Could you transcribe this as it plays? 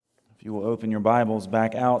If you will open your Bibles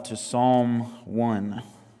back out to Psalm 1.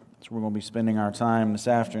 That's where we're going to be spending our time this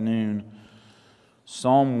afternoon.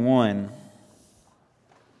 Psalm 1.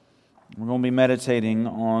 We're going to be meditating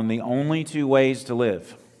on the only two ways to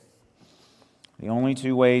live. The only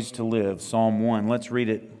two ways to live. Psalm 1. Let's read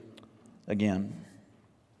it again.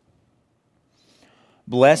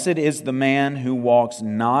 Blessed is the man who walks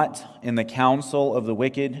not in the counsel of the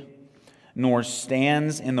wicked, nor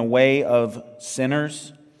stands in the way of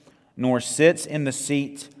sinners, nor sits in the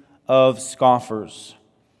seat of scoffers.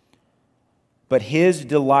 But his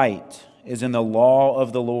delight is in the law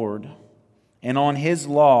of the Lord, and on his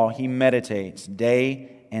law he meditates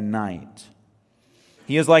day and night.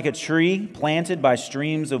 He is like a tree planted by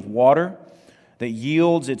streams of water that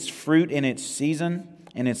yields its fruit in its season,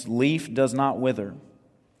 and its leaf does not wither.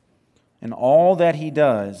 In all that he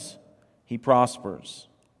does, he prospers.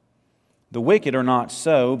 The wicked are not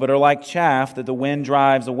so, but are like chaff that the wind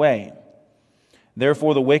drives away.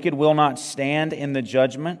 Therefore the wicked will not stand in the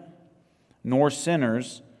judgment, nor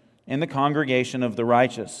sinners in the congregation of the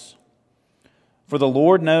righteous. For the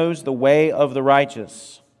Lord knows the way of the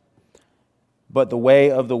righteous, but the way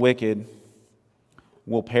of the wicked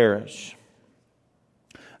will perish.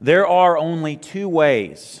 There are only two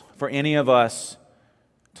ways for any of us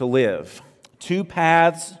to live. Two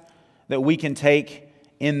paths that we can take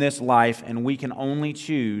in this life, and we can only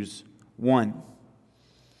choose one.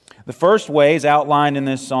 The first way is outlined in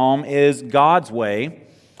this psalm is God's way,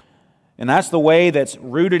 and that's the way that's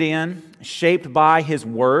rooted in, shaped by His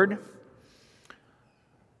Word.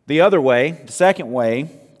 The other way, the second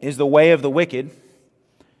way, is the way of the wicked,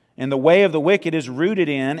 and the way of the wicked is rooted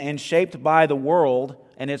in and shaped by the world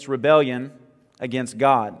and its rebellion against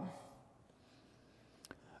God.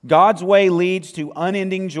 God's way leads to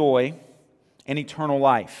unending joy and eternal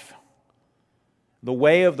life. The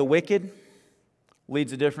way of the wicked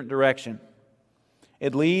leads a different direction.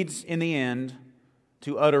 It leads, in the end,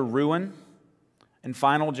 to utter ruin and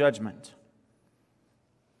final judgment.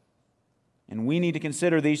 And we need to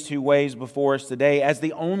consider these two ways before us today as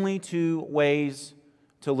the only two ways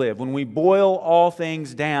to live. When we boil all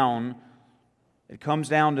things down, it comes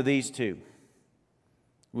down to these two.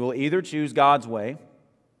 We will either choose God's way,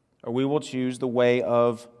 or we will choose the way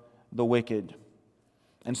of the wicked.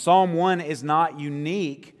 And Psalm 1 is not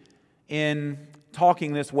unique in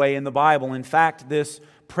talking this way in the Bible. In fact, this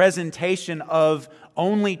presentation of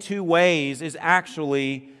only two ways is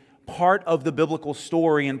actually part of the biblical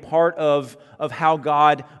story and part of how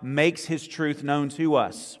God makes His truth known to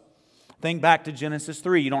us. Think back to Genesis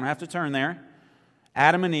 3. You don't have to turn there.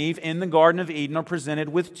 Adam and Eve in the Garden of Eden are presented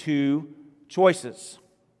with two choices.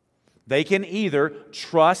 They can either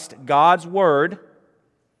trust God's Word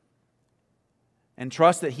and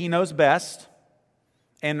trust that He knows best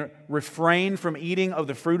and refrain from eating of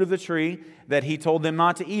the fruit of the tree that He told them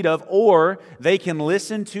not to eat of, or they can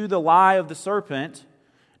listen to the lie of the serpent,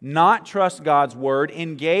 not trust God's Word,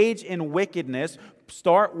 engage in wickedness,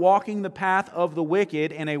 start walking the path of the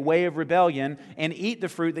wicked in a way of rebellion, and eat the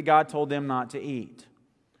fruit that God told them not to eat.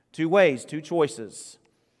 Two ways, two choices.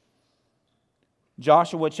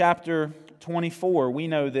 Joshua chapter 24, we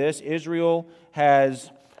know this. Israel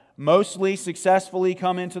has mostly successfully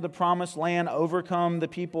come into the promised land, overcome the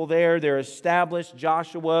people there. They're established.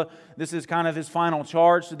 Joshua, this is kind of his final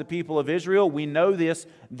charge to the people of Israel. We know this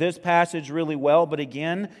passage really well, but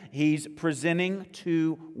again, he's presenting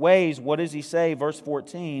two ways. What does he say? Verse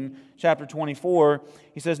 14, chapter 24,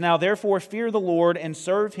 he says, "Now therefore fear the Lord and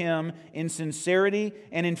serve Him in sincerity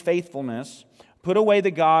and in faithfulness. Put away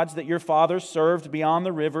the gods that your fathers served beyond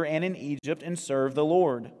the river and in Egypt, and serve the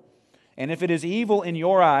Lord. And if it is evil in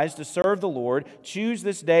your eyes to serve the Lord, choose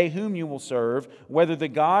this day whom you will serve, whether the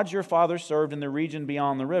gods your fathers served in the region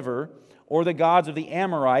beyond the river, or the gods of the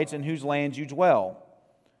Amorites in whose land you dwell.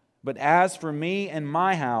 But as for me and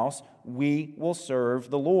my house, we will serve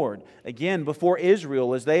the Lord." Again, before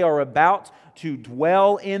Israel, as they are about to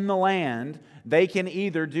dwell in the land, they can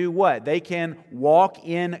either do what? They can walk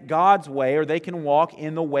in God's way, or they can walk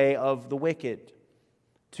in the way of the wicked.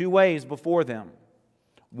 Two ways before them.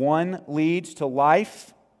 One leads to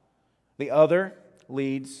life, the other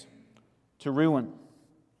leads to ruin.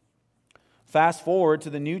 Fast forward to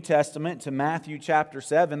the New Testament, to Matthew chapter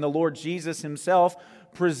 7, the Lord Jesus Himself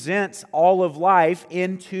presents all of life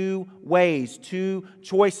in two ways, two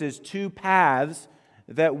choices, two paths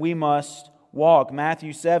that we must walk.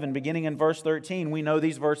 Matthew 7, beginning in verse 13, we know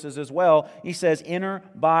these verses as well. He says, "Enter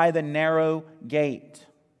by the narrow gate.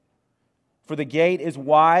 For the gate is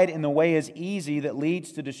wide and the way is easy that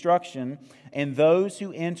leads to destruction, and those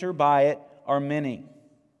who enter by it are many.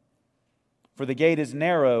 For the gate is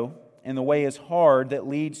narrow and the way is hard that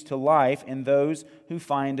leads to life, and those who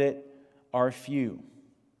find it are few.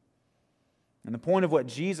 And the point of what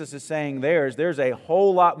Jesus is saying there is there's a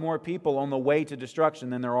whole lot more people on the way to destruction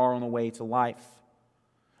than there are on the way to life.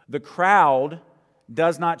 The crowd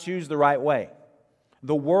does not choose the right way.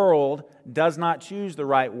 The world does not choose the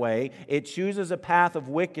right way. It chooses a path of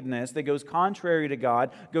wickedness that goes contrary to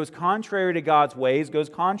God, goes contrary to God's ways, goes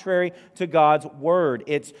contrary to God's word.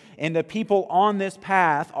 And the people on this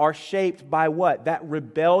path are shaped by what? That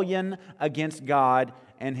rebellion against God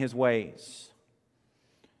and His ways.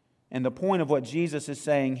 And the point of what Jesus is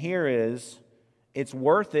saying here is it's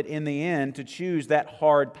worth it in the end to choose that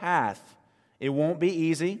hard path. It won't be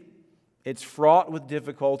easy. It's fraught with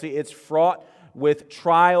difficulty. It's fraught with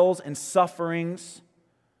trials and sufferings,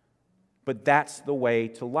 but that's the way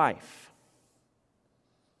to life.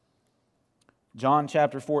 John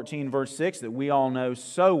chapter 14, verse 6, that we all know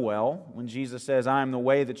so well, when Jesus says, I am the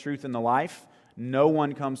way, the truth, and the life. No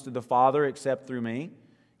one comes to the Father except through me.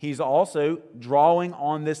 He's also drawing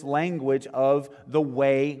on this language of the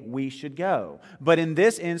way we should go. But in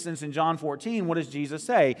this instance, in John 14, what does Jesus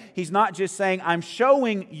say? He's not just saying, I'm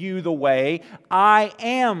showing you the way, I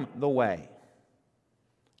am the way.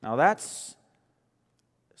 Now that's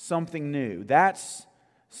something new. That's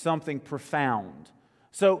something profound.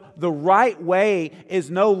 So the right way is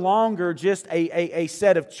no longer just a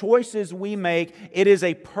set of choices we make. It is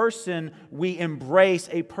a person we embrace,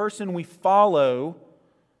 a person we follow,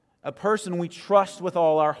 a person we trust with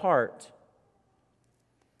all our heart.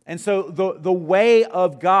 And so the way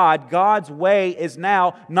of God, God's way, is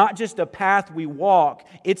now not just a path we walk.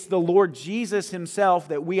 It's the Lord Jesus Himself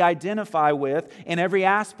that we identify with in every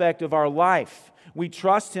aspect of our life. We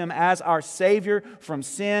trust Him as our Savior from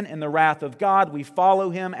sin and the wrath of God. We follow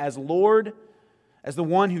Him as Lord, as the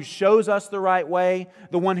one who shows us the right way,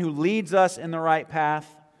 the one who leads us in the right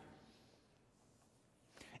path.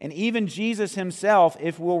 And even Jesus Himself,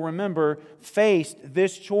 if we'll remember, faced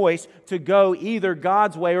this choice to go either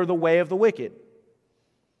God's way or the way of the wicked.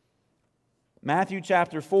 Matthew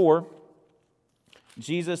chapter 4,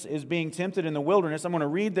 Jesus is being tempted in the wilderness. I'm going to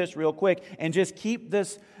read this real quick and just keep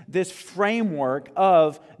this framework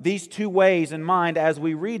of these two ways in mind as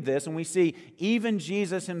we read this. And we see even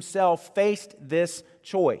Jesus Himself faced this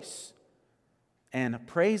choice. And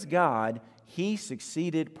praise God, He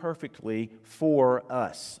succeeded perfectly for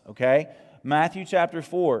us. Okay? Matthew chapter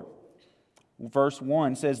 4, verse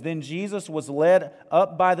 1 says, Then Jesus was led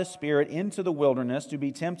up by the Spirit into the wilderness to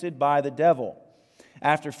be tempted by the devil.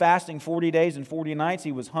 After fasting 40 days and 40 nights,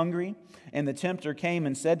 He was hungry. And the tempter came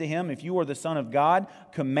and said to Him, If you are the Son of God,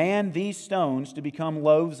 command these stones to become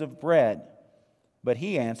loaves of bread. But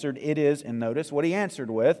He answered, it is, and notice what He answered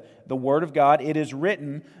with, the Word of God, it is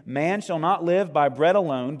written, man shall not live by bread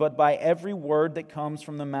alone, but by every word that comes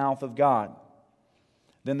from the mouth of God.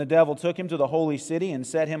 Then the devil took Him to the holy city and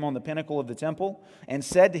set Him on the pinnacle of the temple, and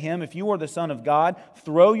said to Him, If you are the Son of God,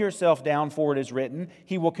 throw yourself down, for it is written,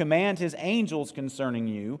 He will command His angels concerning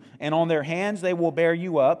you, and on their hands they will bear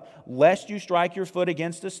you up, lest you strike your foot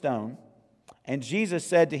against a stone. And Jesus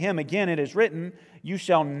said to him, Again it is written, You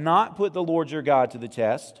shall not put the Lord your God to the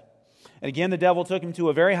test. And again the devil took Him to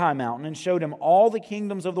a very high mountain and showed Him all the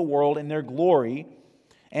kingdoms of the world and their glory.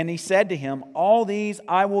 And He said to him, All these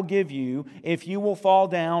I will give you if you will fall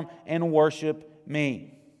down and worship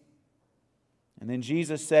me. And then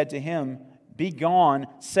Jesus said to him, Begone,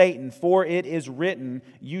 Satan, for it is written,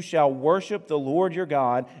 You shall worship the Lord your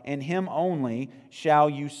God, and Him only shall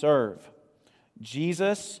you serve.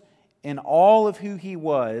 Jesus, in all of who He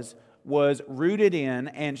was rooted in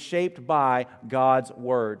and shaped by God's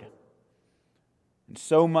Word. And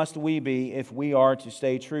so must we be if we are to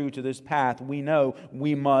stay true to this path we know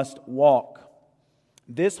we must walk.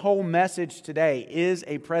 This whole message today is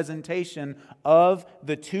a presentation of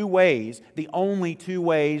the two ways, the only two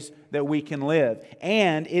ways that we can live.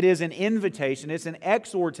 And it is an invitation, it's an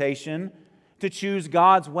exhortation to choose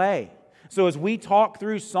God's way. So as we talk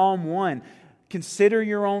through Psalm 1, consider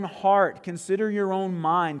your own heart, consider your own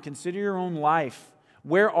mind, consider your own life.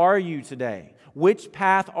 Where are you today? Which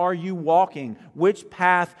path are you walking? Which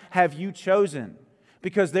path have you chosen?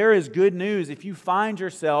 Because there is good news. If you find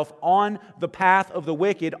yourself on the path of the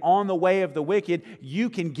wicked, on the way of the wicked, you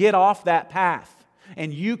can get off that path.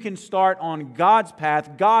 And you can start on God's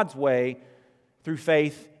path, God's way, through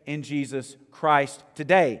faith in Jesus Christ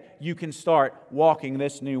today. You can start walking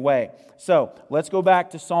this new way. So, let's go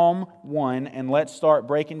back to Psalm 1 and let's start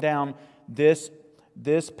breaking down this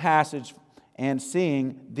passage and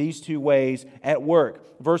seeing these two ways at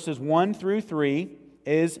work. Verses 1 through 3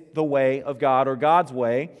 is the way of God, or God's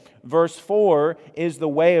way. Verse 4 is the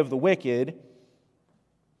way of the wicked.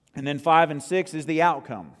 And then 5 and 6 is the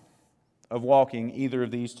outcome of walking either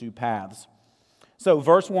of these two paths. So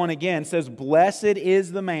verse 1 again says, "Blessed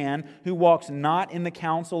is the man who walks not in the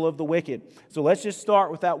counsel of the wicked." So let's just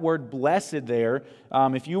start with that word blessed there.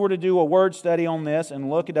 If you were to do a word study on this and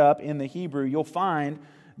look it up in the Hebrew, you'll find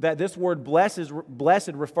that this word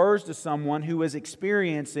blessed refers to someone who is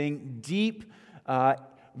experiencing deep,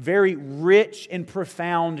 very rich and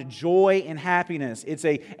profound joy and happiness. It's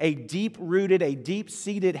a deep-rooted, a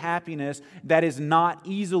deep-seated happiness that is not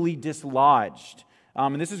easily dislodged.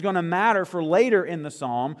 And this is going to matter for later in the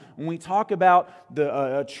psalm when we talk about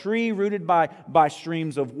a tree rooted by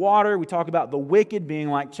streams of water. We talk about the wicked being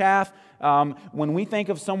like chaff. When we think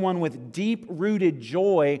of someone with deep-rooted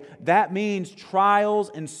joy, that means trials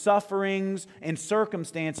and sufferings and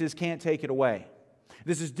circumstances can't take it away.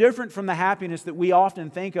 This is different from the happiness that we often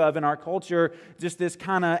think of in our culture, just this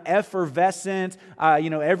kind of effervescent,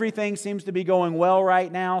 everything seems to be going well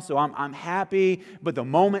right now, so I'm happy, but the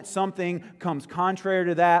moment something comes contrary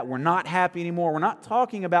to that, we're not happy anymore. We're not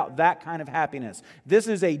talking about that kind of happiness. This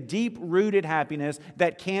is a deep-rooted happiness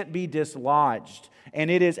that can't be dislodged, and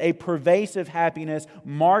it is a pervasive happiness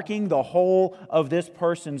marking the whole of this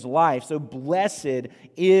person's life. So blessed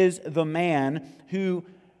is the man who...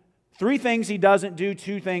 3 things he doesn't do,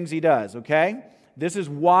 2 things he does, okay? This is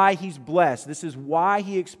why he's blessed. This is why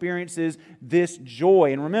he experiences this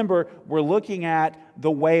joy. And remember, we're looking at the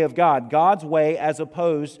way of God, God's way as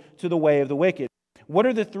opposed to the way of the wicked. What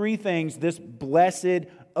are the 3 things this blessed,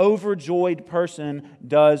 overjoyed person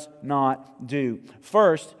does not do?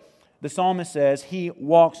 First, the psalmist says he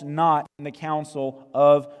walks not in the counsel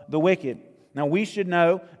of the wicked. Now, we should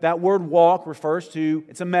know that word walk refers to,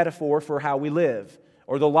 it's a metaphor for how we live,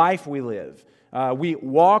 or the life we live. We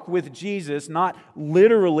walk with Jesus, not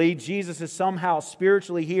literally Jesus is somehow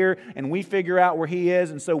spiritually here and we figure out where He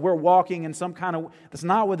is and so we're walking in some kind of... That's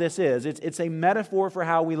not what this is. It's a metaphor for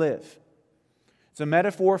how we live. It's a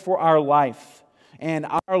metaphor for our life. And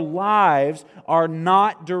our lives are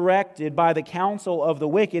not directed by the counsel of the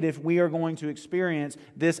wicked if we are going to experience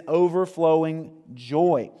this overflowing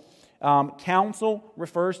joy. Counsel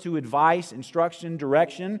refers to advice, instruction,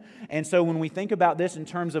 direction. And so when we think about this in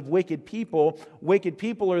terms of wicked people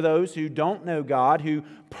are those who don't know God, who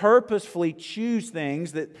purposefully choose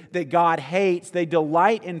things that God hates. They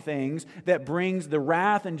delight in things that brings the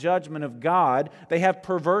wrath and judgment of God. They have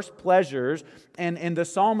perverse pleasures. And the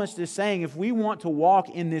psalmist is saying, if we want to walk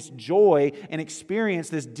in this joy and experience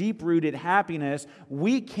this deep-rooted happiness,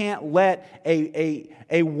 we can't let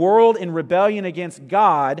a world in rebellion against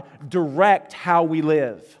God direct how we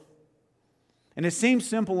live. And it seems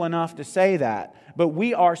simple enough to say that, but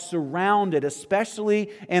we are surrounded, especially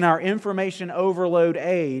in our information overload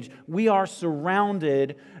age, we are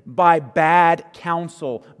surrounded by bad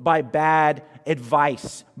counsel, by bad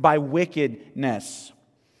advice, by wickedness.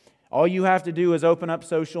 All you have to do is open up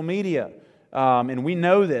social media, and we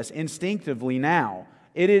know this instinctively now.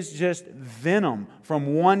 It is just venom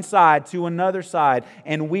from one side to another side,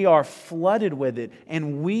 and we are flooded with it.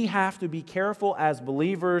 And we have to be careful as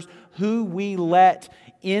believers who we let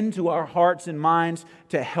into our hearts and minds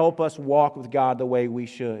to help us walk with God the way we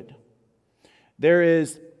should. There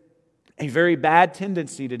is a very bad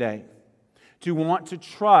tendency today to want to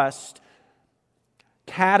trust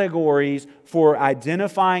categories for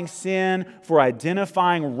identifying sin, for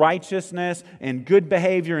identifying righteousness and good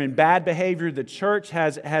behavior and bad behavior. The church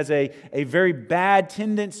has a very bad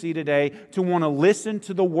tendency today to want to listen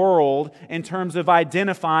to the world in terms of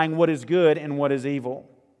identifying what is good and what is evil.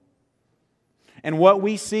 And what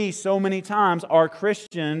we see so many times are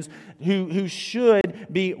Christians who should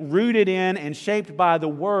be rooted in and shaped by the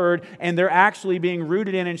Word, and they're actually being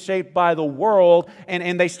rooted in and shaped by the world,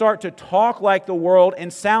 and they start to talk like the world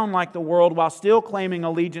and sound like the world while still claiming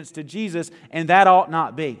allegiance to Jesus, and that ought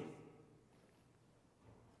not be.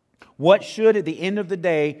 What should, at the end of the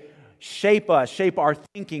day, shape us, shape our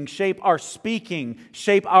thinking, shape our speaking,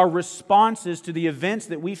 shape our responses to the events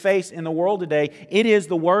that we face in the world today, it is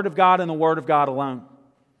the Word of God and the Word of God alone.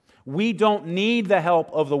 We don't need the help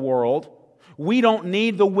of the world. We don't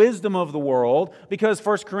need the wisdom of the world because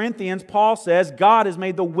 1 Corinthians, Paul says, God has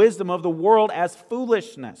made the wisdom of the world as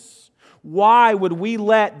foolishness. Why would we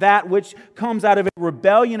let that which comes out of a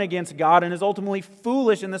rebellion against God and is ultimately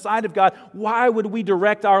foolish in the sight of God, why would we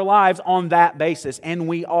direct our lives on that basis? And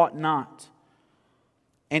we ought not.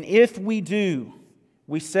 And if we do,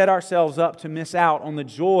 we set ourselves up to miss out on the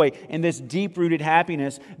joy and this deep-rooted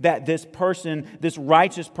happiness that this person, this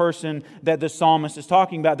righteous person that the psalmist is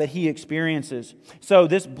talking about, that he experiences. So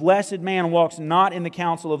this blessed man walks not in the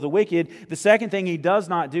counsel of the wicked. The second thing he does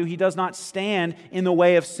not do, he does not stand in the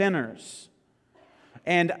way of sinners.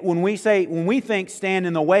 And when we think stand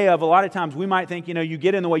in the way of, a lot of times we might think, you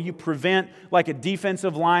get in the way, you prevent, like a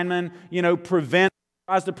defensive lineman,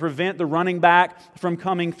 tries to prevent the running back from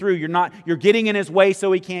coming through. You're getting in his way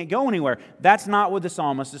so he can't go anywhere. That's not what the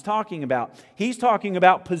psalmist is talking about. He's talking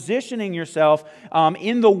about positioning yourself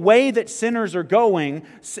in the way that sinners are going,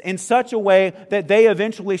 in such a way that they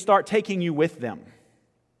eventually start taking you with them.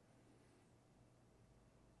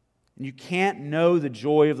 You can't know the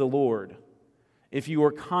joy of the Lord if you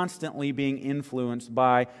are constantly being influenced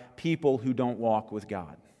by people who don't walk with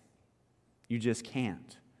God. You just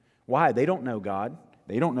can't. Why? They don't know God.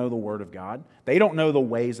 They don't know the Word of God. They don't know the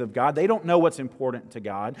ways of God. They don't know what's important to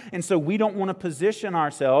God. And so we don't want to position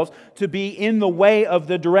ourselves to be in the way of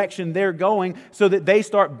the direction they're going so that they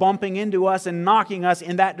start bumping into us and knocking us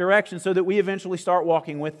in that direction so that we eventually start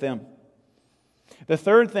walking with them. The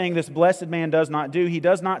third thing this blessed man does not do, he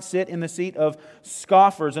does not sit in the seat of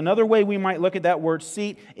scoffers. Another way we might look at that word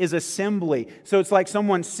seat is assembly. So it's like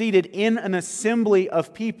someone seated in an assembly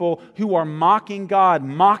of people who are mocking God,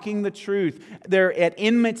 mocking the truth. They're at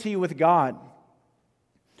enmity with God.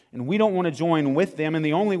 And we don't want to join with them. And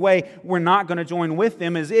the only way we're not going to join with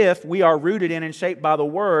them is if we are rooted in and shaped by the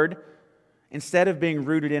Word, instead of being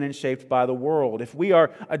rooted in and shaped by the world. If we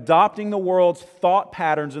are adopting the world's thought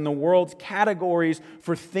patterns and the world's categories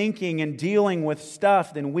for thinking and dealing with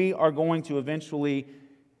stuff, then we are going to eventually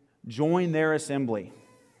join their assembly.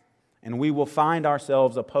 And we will find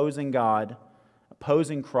ourselves opposing God,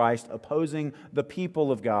 opposing Christ, opposing the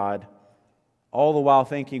people of God, all the while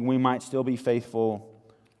thinking we might still be faithful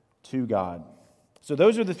to God. So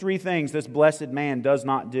those are the three things this blessed man does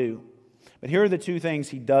not do. But here are the two things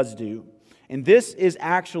he does do. And this is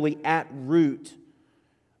actually at root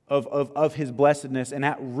of his blessedness and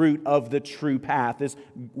at root of the true path, this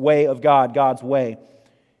way of God, God's way.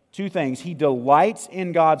 Two things. He delights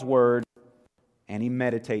in God's Word and he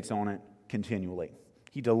meditates on it continually.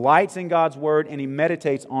 He delights in God's Word and he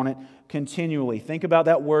meditates on it continually. Think about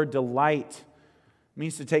that word delight. It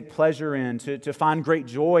means to take pleasure in, to find great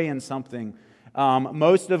joy in something.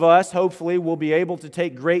 Most of us, hopefully, will be able to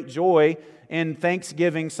take great joy in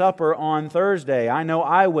Thanksgiving supper on Thursday. I know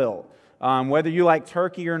I will. Whether you like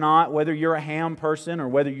turkey or not, whether you're a ham person or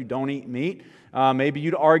whether you don't eat meat, maybe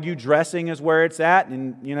you'd argue dressing is where it's at,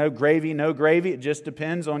 and gravy, no gravy. It just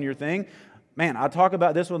depends on your thing. Man, I talk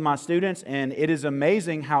about this with my students, and it is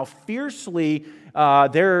amazing how fiercely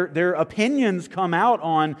their opinions come out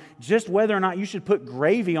on just whether or not you should put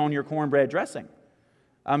gravy on your cornbread dressing.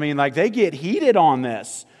 I mean, they get heated on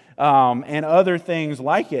this and other things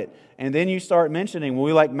like it. And then you start mentioning, well,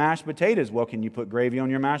 we like mashed potatoes. Well, can you put gravy on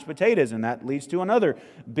your mashed potatoes? And that leads to another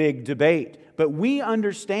big debate. But we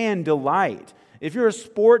understand delight. If you're a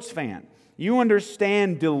sports fan, you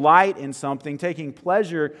understand delight in something, taking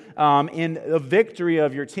pleasure in the victory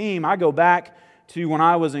of your team. I go back to when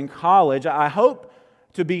I was in college. I hope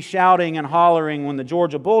to be shouting and hollering when the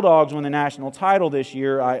Georgia Bulldogs win the national title this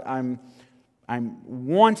year. I'm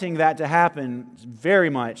wanting that to happen very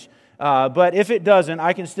much. But if it doesn't,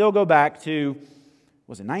 I can still go back to,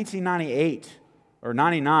 was it 1998 or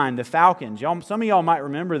 99, the Falcons. Some of y'all might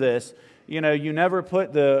remember this. You never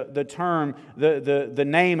put the term, the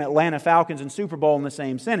name Atlanta Falcons and Super Bowl in the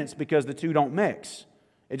same sentence because the two don't mix.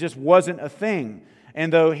 It just wasn't a thing.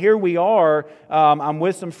 And though here we are, I'm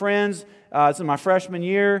with some friends. This is my freshman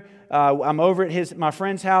year. I'm over at my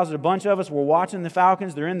friend's house. A bunch of us were watching the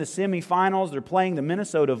Falcons. They're in the semifinals. They're playing the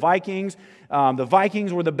Minnesota Vikings. The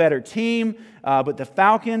Vikings were the better team, but the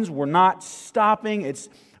Falcons were not stopping. It's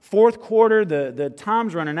fourth quarter. The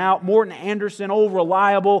time's running out. Morton Anderson, old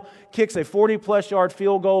reliable, kicks a 40-plus yard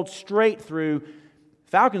field goal straight through.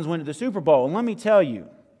 Falcons went to the Super Bowl. And let me tell you,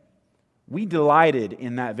 we delighted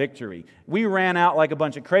in that victory. We ran out like a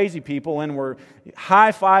bunch of crazy people and were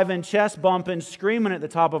high-fiving, chest-bumping, screaming at the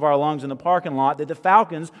top of our lungs in the parking lot that the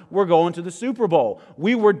Falcons were going to the Super Bowl.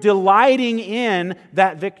 We were delighting in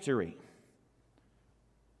that victory.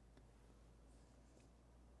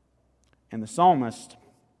 And the psalmist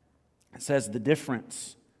says the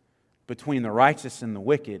difference between the righteous and the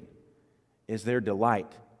wicked is their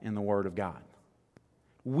delight in the Word of God.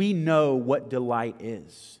 We know what delight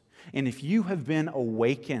is. And if you have been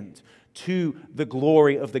awakened to the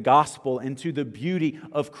glory of the gospel and to the beauty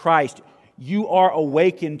of Christ, you are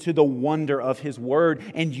awakened to the wonder of His Word,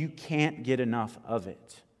 and you can't get enough of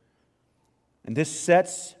it. And this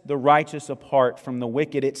sets the righteous apart from the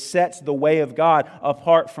wicked. It sets the way of God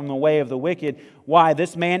apart from the way of the wicked. Why?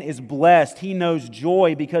 This man is blessed. He knows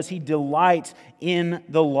joy because he delights in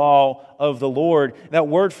the law of the Lord. That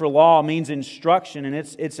word for law means instruction, and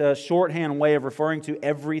it's a shorthand way of referring to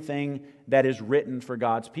everything that is written for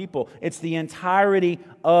God's people. It's the entirety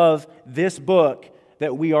of this book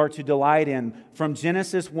that we are to delight in, from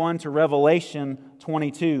Genesis 1 to Revelation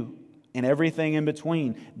 22 and everything in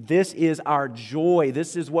between. This is our joy.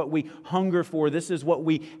 This is what we hunger for. This is what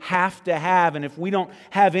we have to have. And if we don't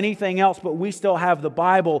have anything else but we still have the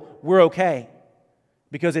Bible, we're okay.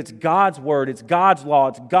 Because it's God's Word, it's God's law,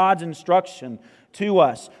 it's God's instruction to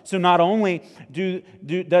us. So not only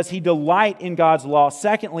does he delight in God's law,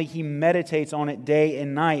 secondly, he meditates on it day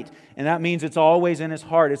and night. And that means it's always in his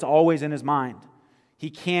heart, it's always in his mind. He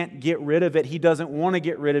can't get rid of it. He doesn't want to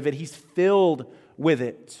get rid of it. He's filled with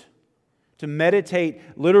it. To meditate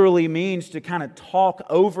literally means to kind of talk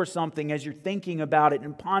over something as you're thinking about it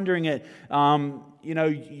and pondering it.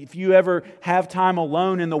 If you ever have time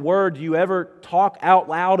alone in the Word, do you ever talk out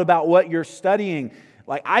loud about what you're studying?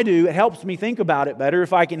 Like I do, it helps me think about it better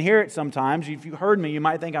if I can hear it sometimes. If you heard me, you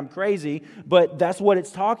might think I'm crazy, but that's what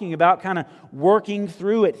it's talking about, kind of working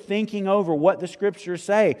through it, thinking over what the Scriptures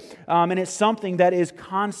say. And it's something that is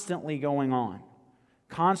constantly going on.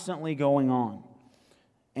 Constantly going on.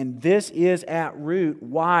 And this is at root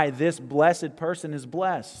why this blessed person is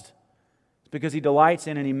blessed. It's because he delights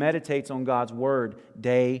in and he meditates on God's Word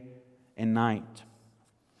day and night.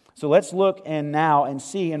 So let's look now and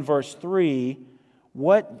see in verse 3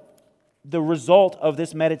 what the result of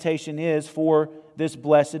this meditation is for this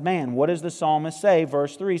blessed man. What does the psalmist say?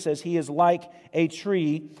 Verse 3 says, "He is like a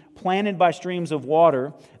tree planted by streams of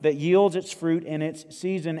water that yields its fruit in its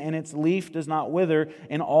season, and its leaf does not wither.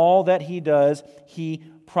 In all that he does, he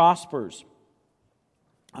prospers."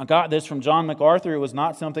 I got this from John MacArthur. It was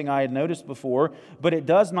not something I had noticed before, but it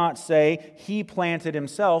does not say he planted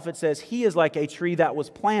himself. It says he is like a tree that was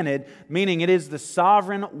planted, meaning it is the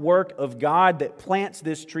sovereign work of God that plants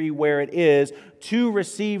this tree where it is to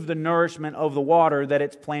receive the nourishment of the water that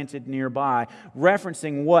it's planted nearby.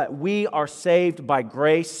 Referencing what? We are saved by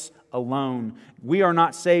grace alone. We are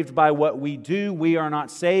not saved by what we do. We are not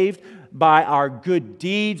saved by our good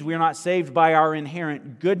deeds. We are not saved by our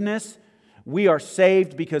inherent goodness. We are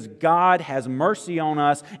saved because God has mercy on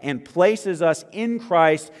us and places us in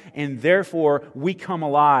Christ, and therefore we come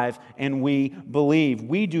alive and we believe.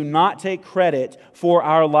 We do not take credit for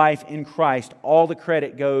our life in Christ. All the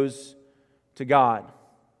credit goes to God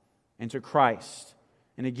and to Christ.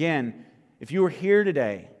 And again, if you are here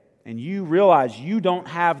today and you realize you don't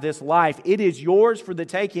have this life, it is yours for the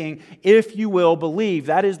taking if you will believe.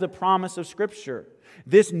 That is the promise of Scripture.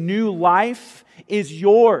 This new life is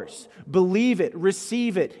yours. Believe it,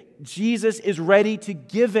 receive it. Jesus is ready to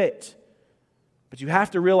give it. But you have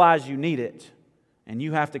to realize you need it, and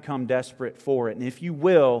you have to come desperate for it. And if you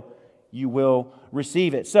will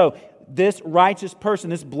receive it. So this righteous person,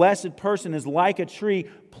 this blessed person is like a tree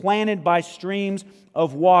planted by streams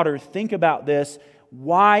of water. Think about this.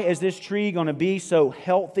 Why is this tree going to be so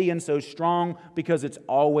healthy and so strong? Because it's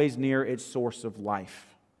always near its source of life.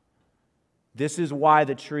 This is why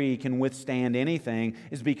the tree can withstand anything,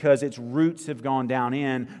 is because its roots have gone down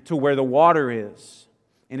in to where the water is.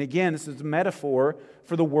 And again, this is a metaphor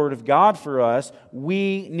for the Word of God for us.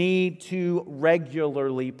 We need to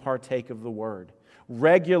regularly partake of the Word.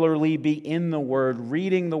 Regularly be in the Word,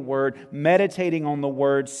 reading the Word, meditating on the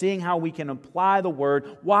Word, seeing how we can apply the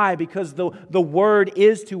Word. Why? Because the Word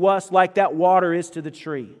is to us like that water is to the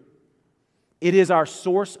tree. It is our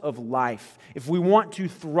source of life. If we want to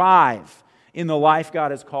thrive in the life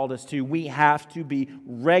God has called us to, we have to be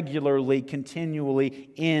regularly, continually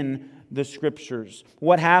in the Scriptures.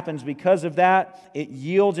 What happens because of that? It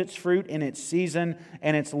yields its fruit in its season,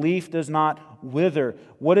 and its leaf does not wither.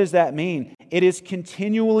 What does that mean? It is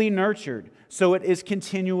continually nurtured, so it is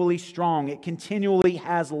continually strong. It continually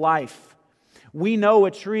has life. We know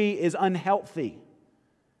a tree is unhealthy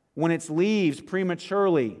when its leaves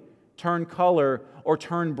prematurely turn color or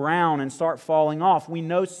turn brown and start falling off. We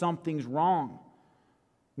know something's wrong.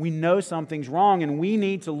 We know something's wrong, and we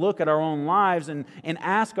need to look at our own lives and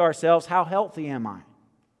ask ourselves, how healthy am I?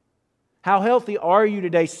 How healthy are you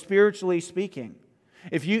today, spiritually speaking?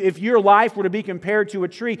 If your life were to be compared to a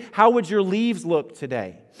tree, how would your leaves look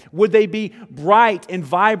today? Would they be bright and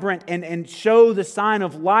vibrant and show the sign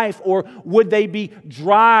of life? Or would they be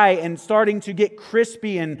dry and starting to get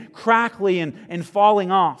crispy and crackly and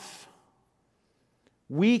falling off?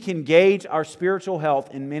 We can gauge our spiritual health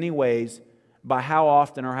in many ways by how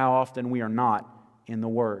often we are not in the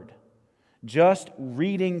Word. Just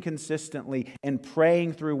reading consistently and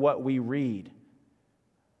praying through what we read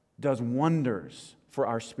does wonders for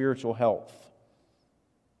our spiritual health.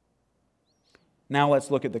 Now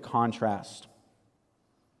let's look at the contrast.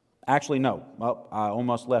 Actually, no. Well, I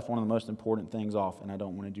almost left one of the most important things off, and I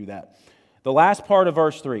don't want to do that. The last part of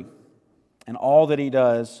verse 3. and all that he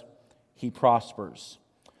does, he prospers.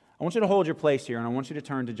 I want you to hold your place here, and I want you to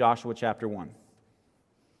turn to Joshua chapter 1.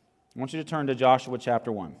 I want you to turn to Joshua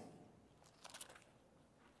chapter 1.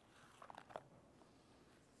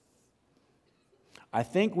 I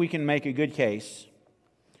think we can make a good case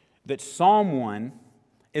that Psalm 1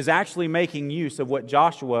 is actually making use of what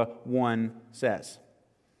Joshua 1 says.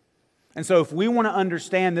 And so if we want to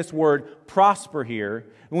understand this word prosper here,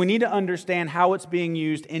 we need to understand how it's being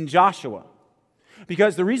used in Joshua.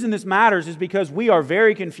 Because the reason this matters is because we are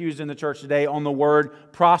very confused in the church today on the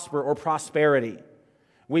word prosper or prosperity.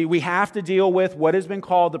 We have to deal with what has been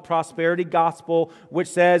called the prosperity gospel, which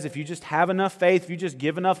says if you just have enough faith, if you just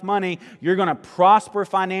give enough money, you're going to prosper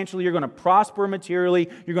financially, you're going to prosper materially,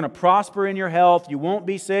 you're going to prosper in your health, you won't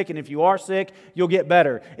be sick, and if you are sick, you'll get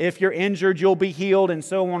better. If you're injured, you'll be healed, and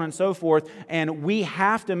so on and so forth. And we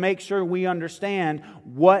have to make sure we understand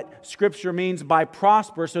what Scripture means by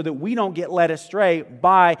prosper so that we don't get led astray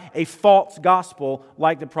by a false gospel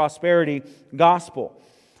like the prosperity gospel.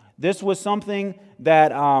 This was something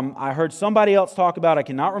that I heard somebody else talk about. I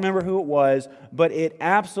cannot remember who it was, but it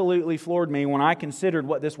absolutely floored me when I considered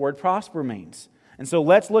what this word prosper means. And so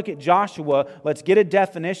let's look at Joshua, let's get a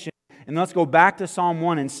definition, and let's go back to Psalm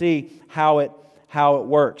 1 and see how it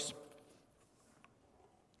works.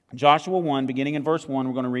 Joshua 1, beginning in verse 1,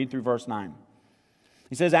 we're going to read through verse 9.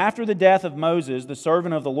 He says, "After the death of Moses, the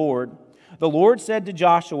servant of the Lord said to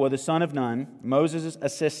Joshua, the son of Nun, Moses'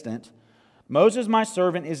 assistant, 'Moses, my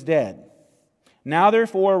servant, is dead. Now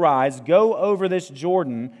therefore arise, go over this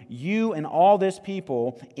Jordan, you and all this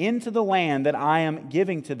people, into the land that I am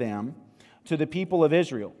giving to them, to the people of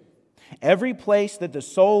Israel. Every place that the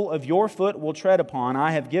sole of your foot will tread upon,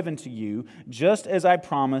 I have given to you, just as I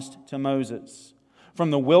promised to Moses. From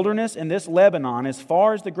the wilderness and this Lebanon, as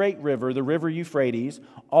far as the great river, the river Euphrates,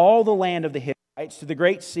 all the land of the Hittites, to the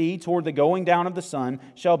great sea, toward the going down of the sun,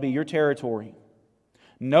 shall be your territory.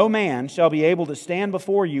 No man shall be able to stand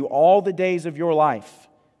before you all the days of your life.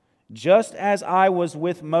 Just as I was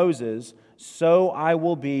with Moses, so I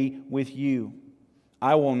will be with you.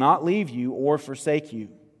 I will not leave you or forsake you.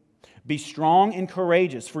 Be strong and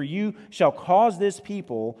courageous, for you shall cause this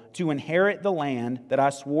people to inherit the land that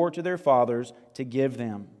I swore to their fathers to give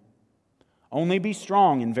them. Only be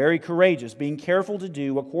strong and very courageous, being careful to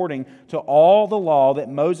do according to all the law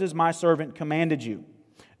that Moses my servant commanded you.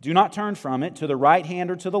 Do not turn from it to the right hand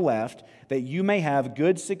or to the left, that you may have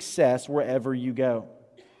good success wherever you go.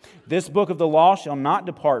 This book of the law shall not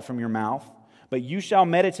depart from your mouth, but you shall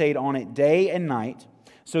meditate on it day and night,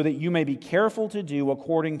 so that you may be careful to do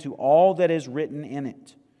according to all that is written in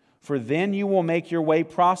it. For then you will make your way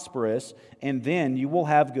prosperous, and then you will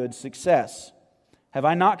have good success. Have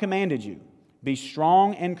I not commanded you? Be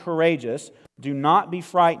strong and courageous. Do not be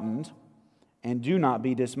frightened, and do not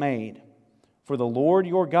be dismayed. For the Lord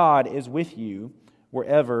your God is with you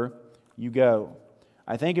wherever you go."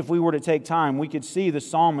 I think if we were to take time, we could see the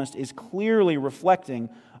psalmist is clearly reflecting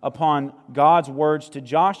upon God's words to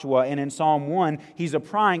Joshua. And in Psalm 1, he's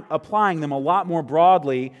applying them a lot more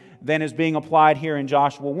broadly than is being applied here in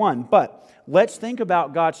Joshua 1. But let's think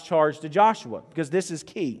about God's charge to Joshua, because this is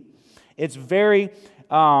key. It's very...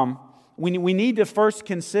 We need to first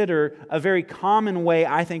consider a very common way,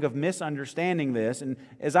 I think, of misunderstanding this. And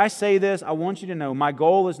as I say this, I want you to know my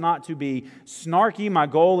goal is not to be snarky. My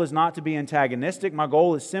goal is not to be antagonistic. My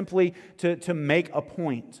goal is simply to make a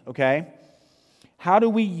point, okay? How do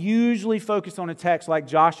we usually focus on a text like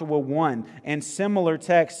Joshua 1 and similar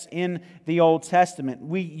texts in the Old Testament?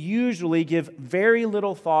 We usually give very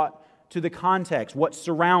little thought to the context, what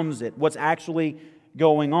surrounds it, what's actually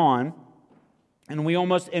going on. And we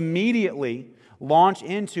almost immediately launch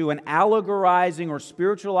into an allegorizing or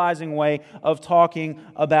spiritualizing way of talking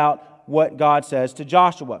about what God says to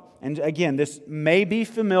Joshua. And again, this may be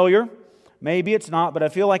familiar, maybe it's not, but I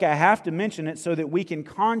feel like I have to mention it so that we can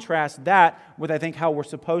contrast that with, I think, how we're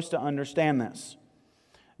supposed to understand this.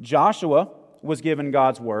 Joshua was given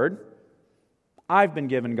God's word. I've been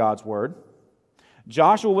given God's word.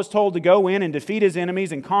 Joshua was told to go in and defeat his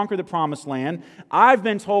enemies and conquer the promised land. I've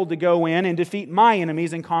been told to go in and defeat my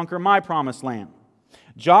enemies and conquer my promised land.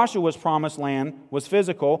 Joshua's promised land was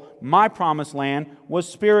physical. My promised land was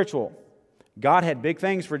spiritual. God had big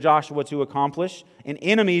things for Joshua to accomplish, and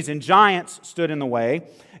enemies and giants stood in the way.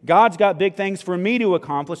 God's got big things for me to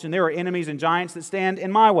accomplish, and there are enemies and giants that stand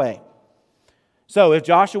in my way. So if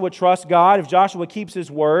Joshua trusts God, if Joshua keeps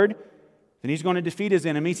his word, then he's going to defeat his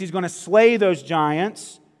enemies. He's going to slay those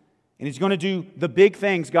giants. And he's going to do the big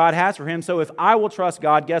things God has for him. So if I will trust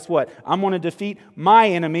God, guess what? I'm going to defeat my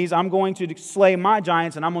enemies. I'm going to slay my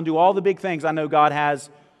giants. And I'm going to do all the big things I know God has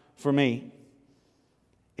for me.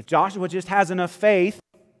 If Joshua just has enough faith,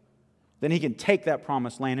 then he can take that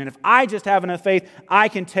promised land. And if I just have enough faith, I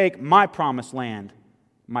can take my promised land,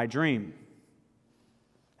 my dream.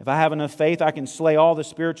 If I have enough faith, I can slay all the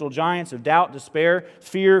spiritual giants of doubt, despair,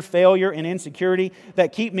 fear, failure, and insecurity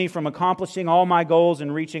that keep me from accomplishing all my goals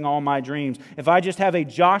and reaching all my dreams. If I just have a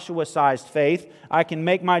Joshua-sized faith, I can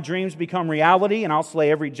make my dreams become reality, and I'll slay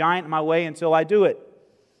every giant in my way until I do it.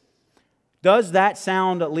 Does that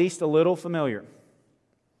sound at least a little familiar?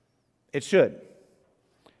 It should.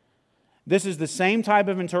 This is the same type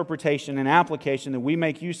of interpretation and application that we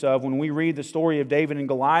make use of when we read the story of David and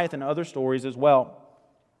Goliath and other stories as well.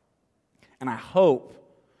 And I hope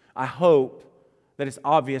that it's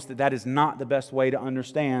obvious that that is not the best way to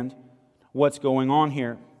understand what's going on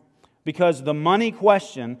here. Because the money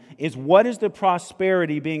question is, what is the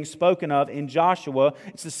prosperity being spoken of in Joshua?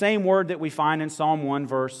 It's the same word that we find in Psalm 1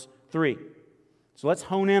 verse 3. So let's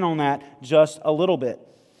hone in on that just a little bit.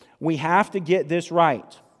 We have to get this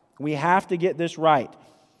right. We have to get this right.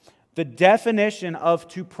 The definition of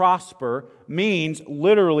to prosper means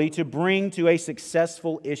literally to bring to a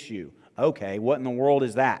successful issue. Okay, what in the world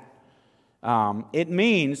is that? It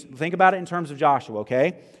means, think about it in terms of Joshua,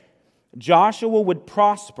 okay? Joshua would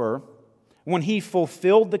prosper when he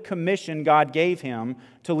fulfilled the commission God gave him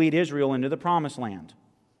to lead Israel into the promised land.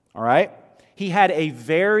 All right? He had a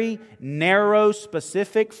very narrow,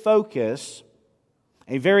 specific focus,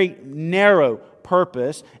 a very narrow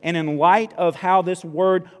purpose, and in light of how this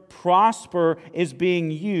word prosper is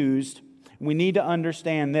being used, we need to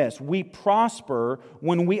understand this. We prosper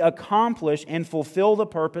when we accomplish and fulfill the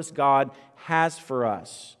purpose God has for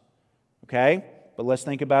us. Okay? But let's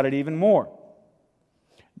think about it even more.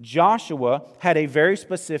 Joshua had a very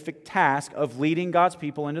specific task of leading God's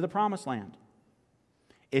people into the promised land.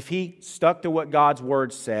 If he stuck to what God's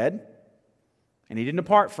word said, and he didn't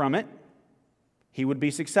depart from it, he would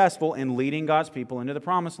be successful in leading God's people into the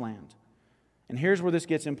promised land. And here's where this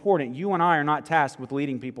gets important. You and I are not tasked with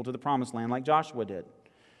leading people to the promised land like Joshua did.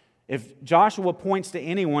 If Joshua points to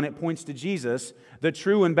anyone, it points to Jesus, the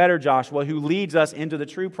true and better Joshua, who leads us into the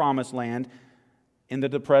true promised land into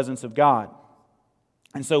the presence of God.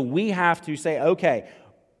 And so we have to say, okay,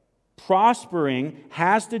 prospering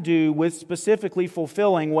has to do with specifically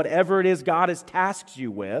fulfilling whatever it is God has tasked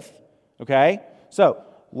you with. Okay? So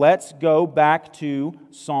let's go back to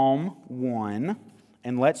Psalm 1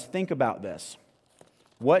 and let's think about this.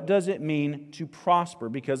 What does it mean to prosper?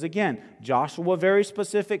 Because again, Joshua very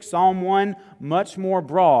specific, Psalm 1 much more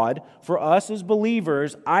broad. For us as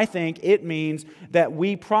believers, I think it means that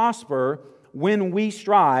we prosper when we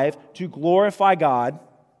strive to glorify God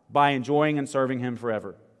by enjoying and serving Him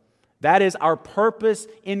forever. That is our purpose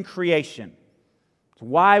in creation. It's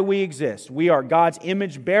why we exist. We are God's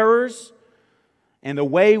image bearers, and the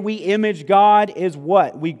way we image God is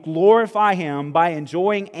what? We glorify Him by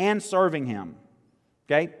enjoying and serving Him.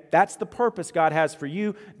 Okay? That's the purpose God has for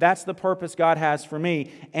you. That's the purpose God has for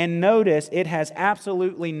me. And notice, it has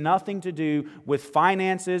absolutely nothing to do with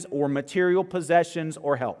finances or material possessions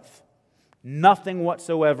or health. Nothing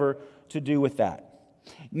whatsoever to do with that.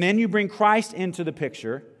 And then you bring Christ into the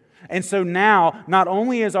picture. And so now, not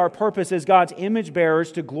only is our purpose as God's image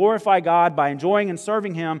bearers to glorify God by enjoying and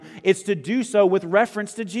serving Him, it's to do so with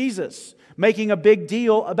reference to Jesus, making a big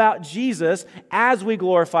deal about Jesus as we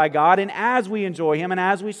glorify God and as we enjoy Him and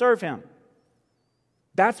as we serve Him.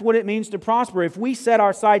 That's what it means to prosper. If we set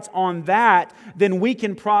our sights on that, then we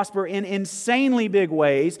can prosper in insanely big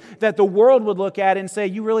ways that the world would look at and say,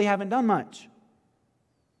 you really haven't done much.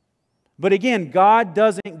 But again, God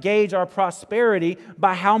doesn't gauge our prosperity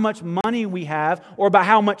by how much money we have or by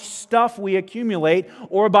how much stuff we accumulate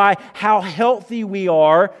or by how healthy we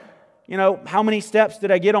are. You know, how many steps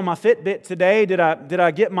did I get on my Fitbit today? Did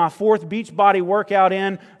I get my 4th Beachbody workout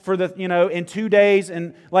in for in 2 days?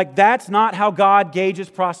 And that's not how God gauges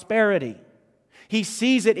prosperity. He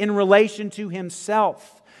sees it in relation to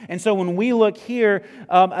Himself. And so when we look here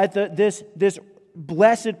at this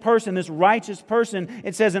blessed person, this righteous person,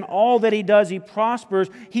 it says in all that he does, he prospers.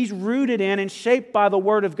 He's rooted in and shaped by the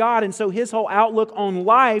Word of God. And so his whole outlook on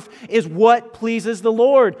life is what pleases the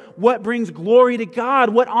Lord, what brings glory to God,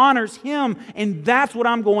 what honors Him. And that's what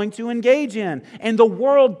I'm going to engage in. And the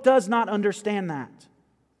world does not understand that.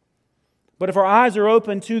 But if our eyes are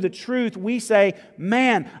open to the truth, we say,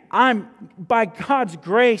 man, I'm by God's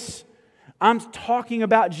grace, I'm talking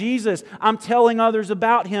about Jesus. I'm telling others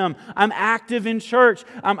about Him. I'm active in church.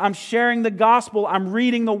 I'm sharing the gospel. I'm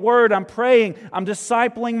reading the Word. I'm praying. I'm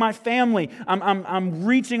discipling my family. I'm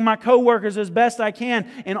reaching my coworkers as best I can,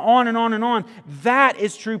 and on and on and on. That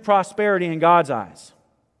is true prosperity in God's eyes.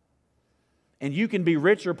 And you can be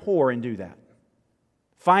rich or poor and do that.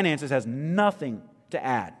 Finances has nothing to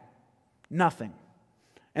add. Nothing.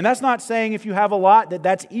 And that's not saying if you have a lot that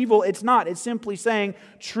that's evil. It's not. It's simply saying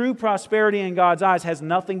true prosperity in God's eyes has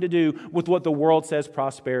nothing to do with what the world says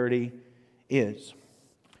prosperity is.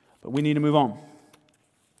 But we need to move on.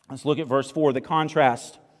 Let's look at verse 4, the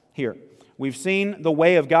contrast here. We've seen the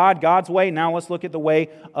way of God, God's way. Now let's look at the way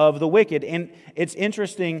of the wicked. And it's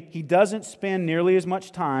interesting, he doesn't spend nearly as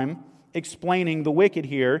much time explaining the wicked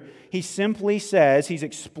here. He simply says, he's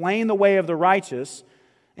explained the way of the righteous,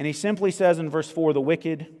 and he simply says in verse 4, the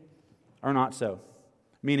wicked are not so.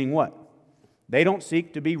 Meaning what? They don't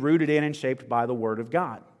seek to be rooted in and shaped by the Word of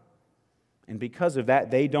God. And because of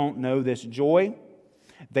that, they don't know this joy.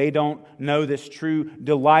 They don't know this true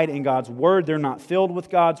delight in God's Word. They're not filled with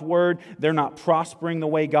God's Word. They're not prospering the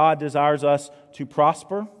way God desires us to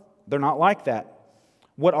prosper. They're not like that.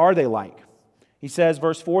 What are they like? He says,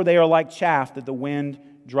 verse 4, they are like chaff that the wind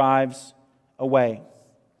drives away.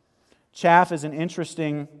 Chaff is an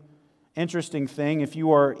interesting thing. If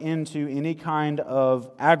you are into any kind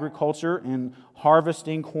of agriculture and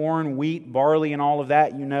harvesting corn, wheat, barley, and all of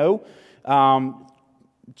that, you know.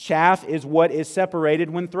 Chaff is what is separated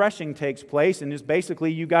when threshing takes place, and is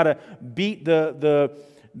basically you got to beat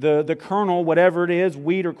the kernel, whatever it is,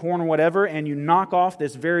 wheat or corn or whatever, and you knock off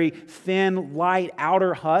this very thin, light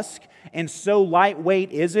outer husk, and so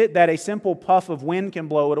lightweight is it that a simple puff of wind can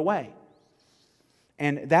blow it away.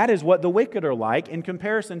 And that is what the wicked are like in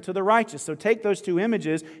comparison to the righteous. So take those two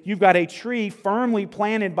images. You've got a tree firmly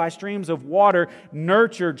planted by streams of water,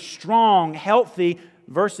 nurtured, strong, healthy,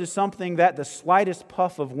 versus something that the slightest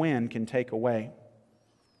puff of wind can take away.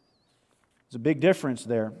 There's a big difference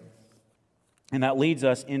there. And that leads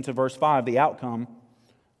us into verse 5, the outcome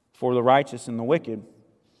for the righteous and the wicked.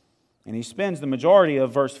 And he spends the majority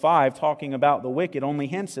of verse 5 talking about the wicked, only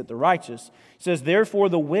hints at the righteous. He says, therefore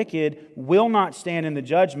the wicked will not stand in the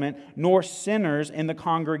judgment, nor sinners in the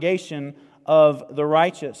congregation of the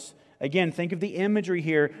righteous. Again, think of the imagery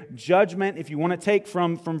here. Judgment, if you want to take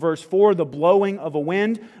from verse 4, the blowing of a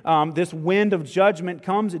wind, this wind of judgment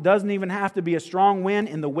comes. It doesn't even have to be a strong wind,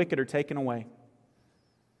 and the wicked are taken away.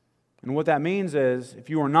 And what that means is, if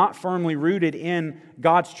you are not firmly rooted in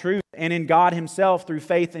God's truth and in God Himself through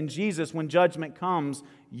faith in Jesus, when judgment comes,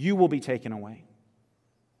 you will be taken away.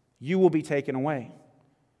 You will be taken away.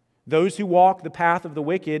 Those who walk the path of the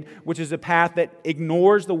wicked, which is a path that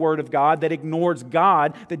ignores the Word of God, that ignores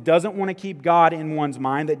God, that doesn't want to keep God in one's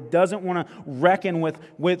mind, that doesn't want to reckon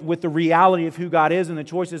with the reality of who God is and the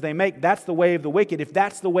choices they make, that's the way of the wicked. If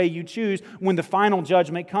that's the way you choose, when the final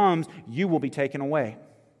judgment comes, you will be taken away.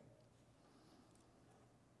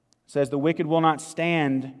 It says, the wicked will not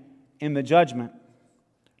stand in the judgment,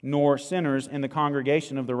 nor sinners in the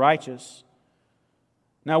congregation of the righteous.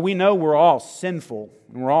 Now, we know we're all sinful,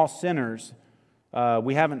 and we're all sinners.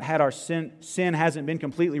 We haven't had our sin hasn't been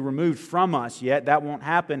completely removed from us yet. That won't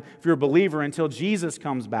happen if you're a believer until Jesus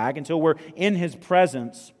comes back, until we're in His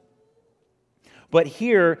presence. But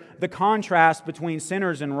here, the contrast between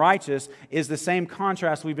sinners and righteous is the same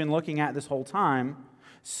contrast we've been looking at this whole time.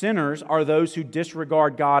 Sinners are those who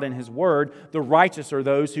disregard God and His Word. The righteous are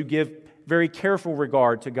those who give very careful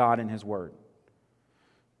regard to God and His Word.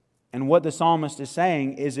 And what the psalmist is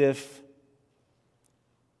saying is, if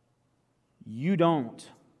you don't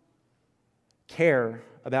care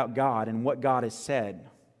about God and what God has said,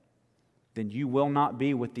 then you will not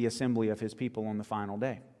be with the assembly of His people on the final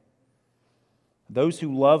day. Those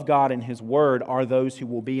who love God and His Word are those who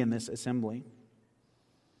will be in this assembly.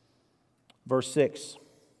 Verse 6.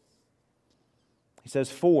 He says,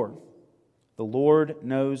 for the Lord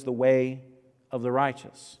knows the way of the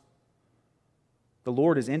righteous. The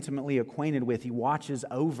Lord is intimately acquainted with, He watches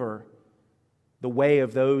over the way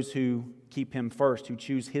of those who keep Him first, who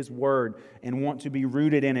choose His Word and want to be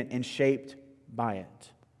rooted in it and shaped by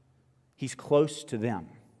it. He's close to them.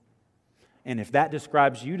 And if that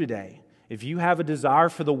describes you today, if you have a desire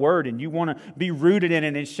for the Word and you want to be rooted in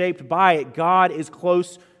it and shaped by it, God is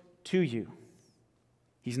close to you.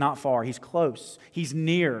 He's not far. He's close. He's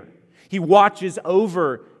near. He watches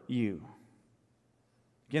over you.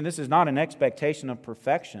 Again, this is not an expectation of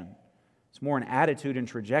perfection. It's more an attitude and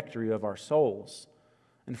trajectory of our souls.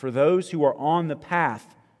 And for those who are on the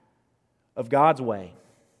path of God's way,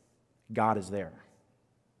 God is there.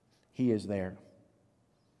 He is there.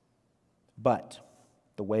 But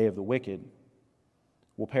the way of the wicked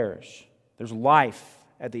will perish. There's life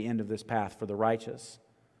at the end of this path for the righteous,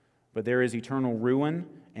 but there is eternal ruin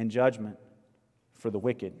and judgment for the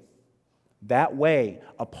wicked. That way,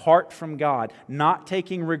 apart from God, not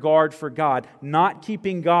taking regard for God, not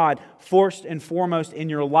keeping God first and foremost in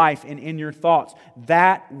your life and in your thoughts,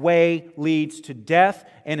 that way leads to death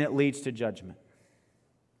and it leads to judgment.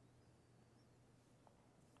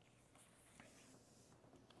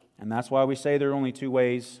 And that's why we say there are only two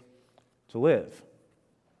ways to live.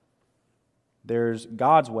 There's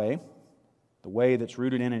God's way, the way that's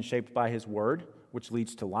rooted in and shaped by His Word, which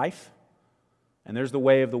leads to life. And there's the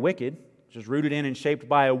way of the wicked, which is rooted in and shaped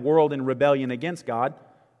by a world in rebellion against God,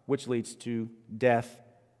 which leads to death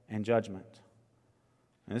and judgment.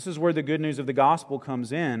 And this is where the good news of the gospel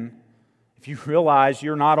comes in. If you realize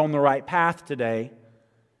you're not on the right path today,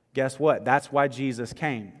 guess what? That's why Jesus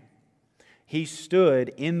came. He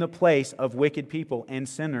stood in the place of wicked people and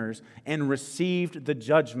sinners and received the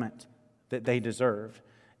judgment that they deserved.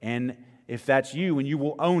 And if that's you and you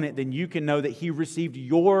will own it, then you can know that He received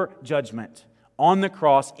your judgment on the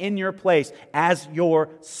cross in your place as your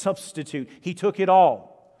substitute. He took it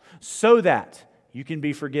all so that you can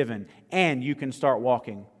be forgiven and you can start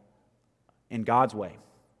walking in God's way.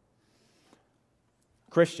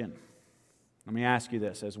 Christian, let me ask you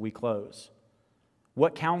this as we close.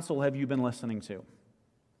 What counsel have you been listening to?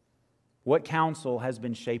 What counsel has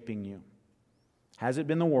been shaping you? Has it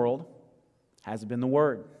been the world? Has it been the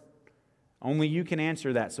Word? Only you can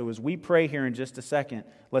answer that. So as we pray here in just a second,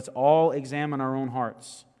 let's all examine our own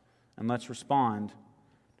hearts and let's respond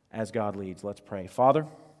as God leads. Let's pray. Father,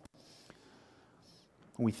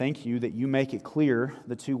 we thank You that You make it clear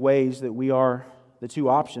the two ways that we are, the two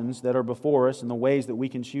options that are before us and the ways that we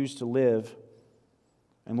can choose to live.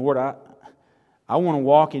 And Lord, I want to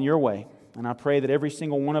walk in Your way. And I pray that every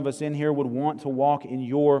single one of us in here would want to walk in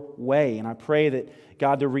Your way. And I pray that,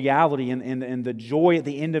 God, the reality and the joy at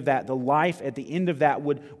the end of that, the life at the end of that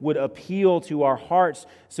would appeal to our hearts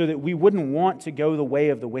so that we wouldn't want to go the way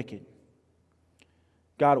of the wicked.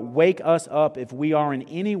 God, wake us up if we are in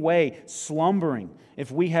any way slumbering,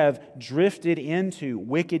 if we have drifted into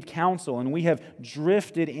wicked counsel and we have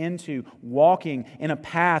drifted into walking in a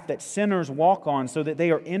path that sinners walk on so that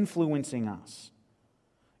they are influencing us.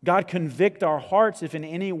 God, convict our hearts if in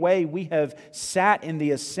any way we have sat in the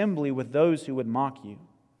assembly with those who would mock You.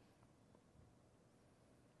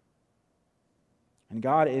 And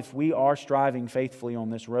God, if we are striving faithfully on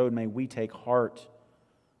this road, may we take heart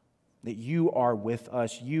that You are with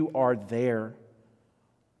us. You are there.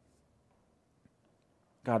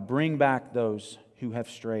 God, bring back those who have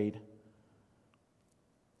strayed.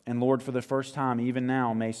 And Lord, for the first time, even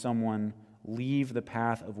now, may someone leave the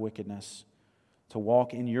path of wickedness to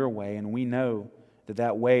walk in Your way. And we know that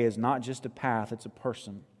that way is not just a path, it's a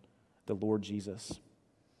person, the Lord Jesus.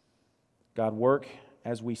 God, work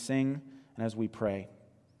as we sing and as we pray.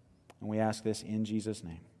 And we ask this in Jesus'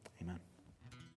 name. Amen.